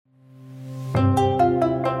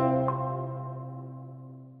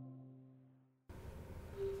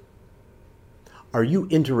Are you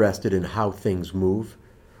interested in how things move,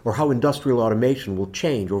 or how industrial automation will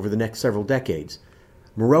change over the next several decades?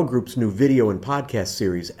 Marel Group's new video and podcast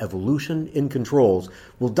series, Evolution in Controls,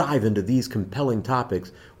 will dive into these compelling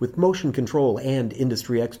topics with motion control and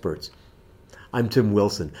industry experts. I'm Tim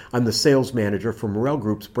Wilson. I'm the sales manager for Marel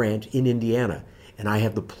Group's branch in Indiana, and I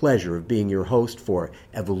have the pleasure of being your host for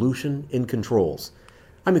Evolution in Controls.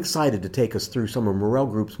 I'm excited to take us through some of Marel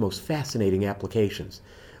Group's most fascinating applications.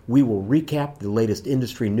 We will recap the latest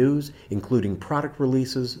industry news, including product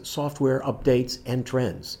releases, software updates, and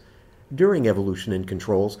trends. During Evolution in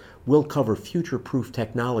Controls, we'll cover future-proof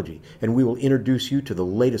technology, and we will introduce you to the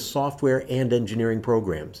latest software and engineering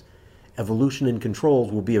programs. Evolution in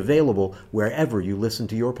Controls will be available wherever you listen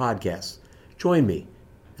to your podcasts. Join me,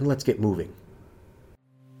 and let's get moving.